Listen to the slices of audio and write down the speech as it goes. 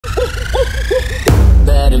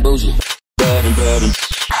Bad and bougie, bad and bad and.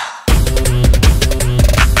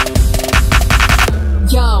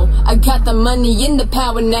 Yo, I got the money and the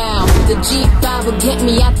power now. The G5 will get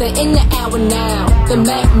me out there in the hour now. The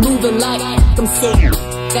Mac moving like I'm sitting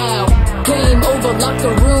now. Game over, lock the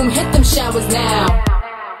room, hit them showers now.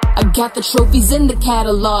 I got the trophies in the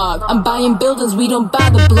catalog. I'm buying buildings, we don't buy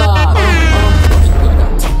the blog.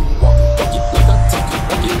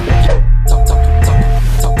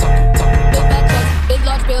 Big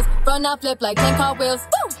large bills, run out, flip like 10 car wheels.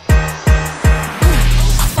 Woo!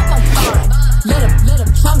 Fuck on fire. Let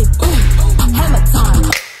him try me, boom. Hammer time.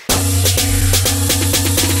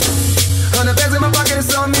 100 bags in my pocket,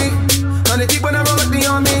 it's on me. 100 deep when I roll it, be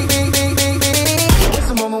on me. It's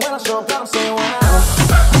the moment when I show up, I'm saying wow.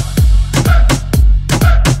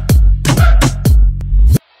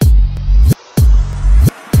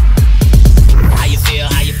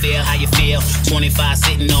 How you feel? 25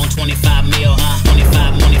 sitting on 25 mil, huh?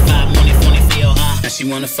 25, money feel, huh? Now she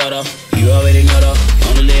want a photo, you already know though.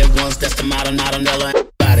 Only live once, that's the motto, not another.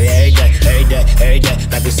 Body every day,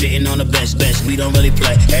 like we're sitting on the bench. We don't really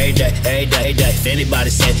play. Every day. If anybody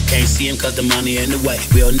said can't see him 'cause the money in the way,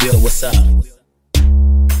 we don't deal. What's up?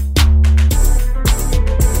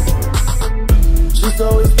 She's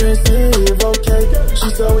so expensive, okay.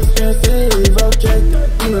 She's so expensive, okay.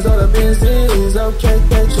 Demons all the Benzies, okay.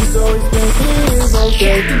 She's so expensive,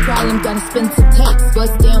 okay. The problem got expensive taste.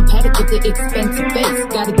 Bust down paddock with the expensive face.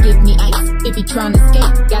 Gotta give me ice if he trying to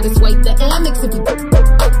skate. Gotta swipe the Amex if he.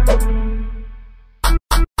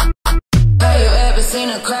 Have you ever seen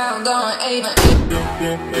a crowd going even?